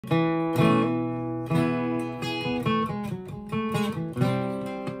Sitting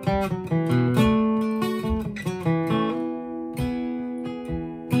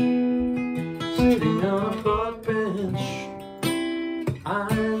on a park bench,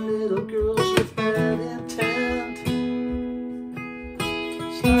 eyeing little girls with bad intent.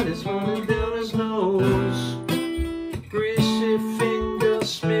 Snot is running down his nose, greasy fingers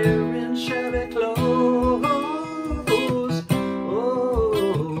smearing shabby clothes.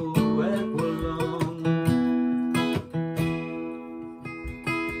 Oh, Aqualung,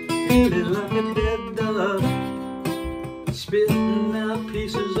 feeling like a dead duck, spitting out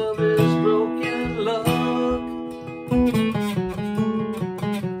pieces of his broken luck.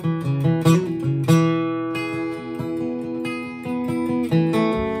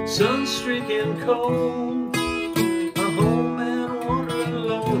 Sun streaking cold, a home man wandering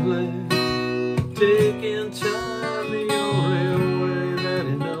lonely, taking time the only way that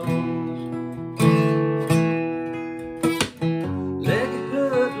he knows. Leg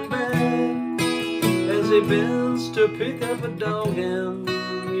hurting bad as he bends to pick up a dog, and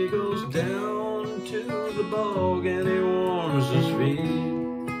he goes down to the bog and he warms his feet.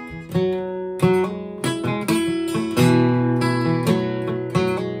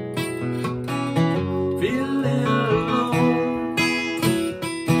 Feeling alone,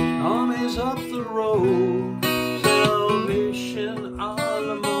 armies up the road, salvation on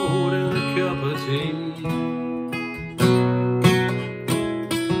the mold and a cup of tea.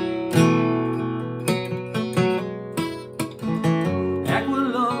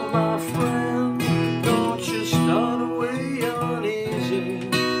 Aqualung, my friend, don't you start away uneasy.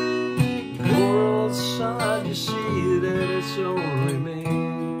 Poor old side, you see that it's only me.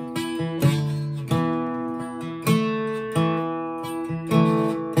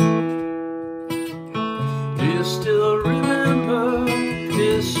 Do you still remember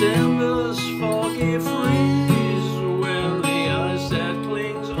December's foggy freeze, when the ice that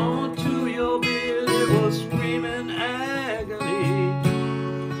clings onto your beard, it was screaming agony?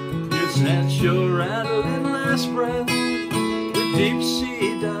 It's at your rattling last breath, the deep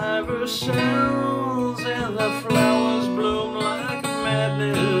sea diver sounds, and the flowers bloom like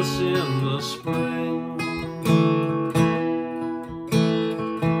madness in the spring.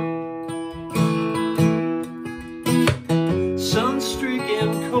 Sun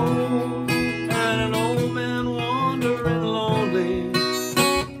streaking cold, and an old man wandering lonely,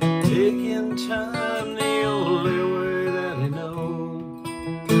 taking time the only way that he knows.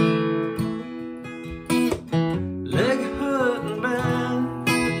 Leg hurting bad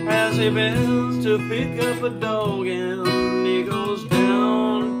as he bends to pick up a dog, and he goes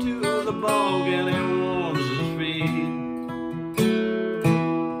down to the bog and he warms his feet.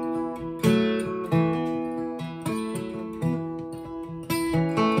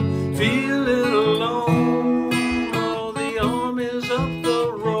 Feeling alone, oh, the army's up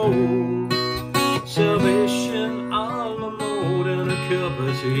the road, salvation a la mode and a cup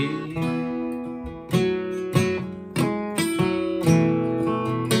of tea.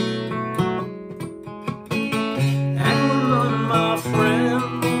 Aqualung, my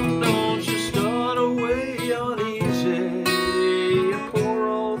friend, don't you start away uneasy. Your poor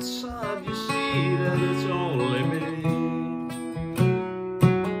old side, you see that it's only me.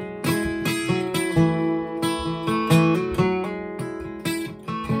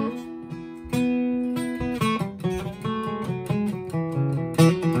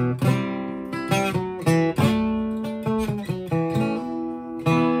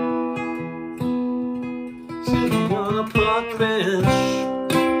 Sitting on a park bench,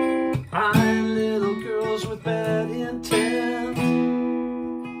 eyeing little girls with bad intent.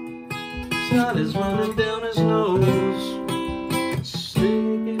 Snot is running down his nose,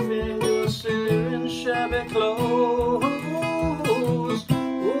 sticky fingers searing shabby clothes.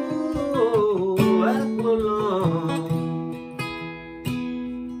 Oh, Aqualung,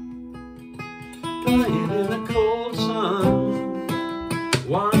 lying in the cold sun,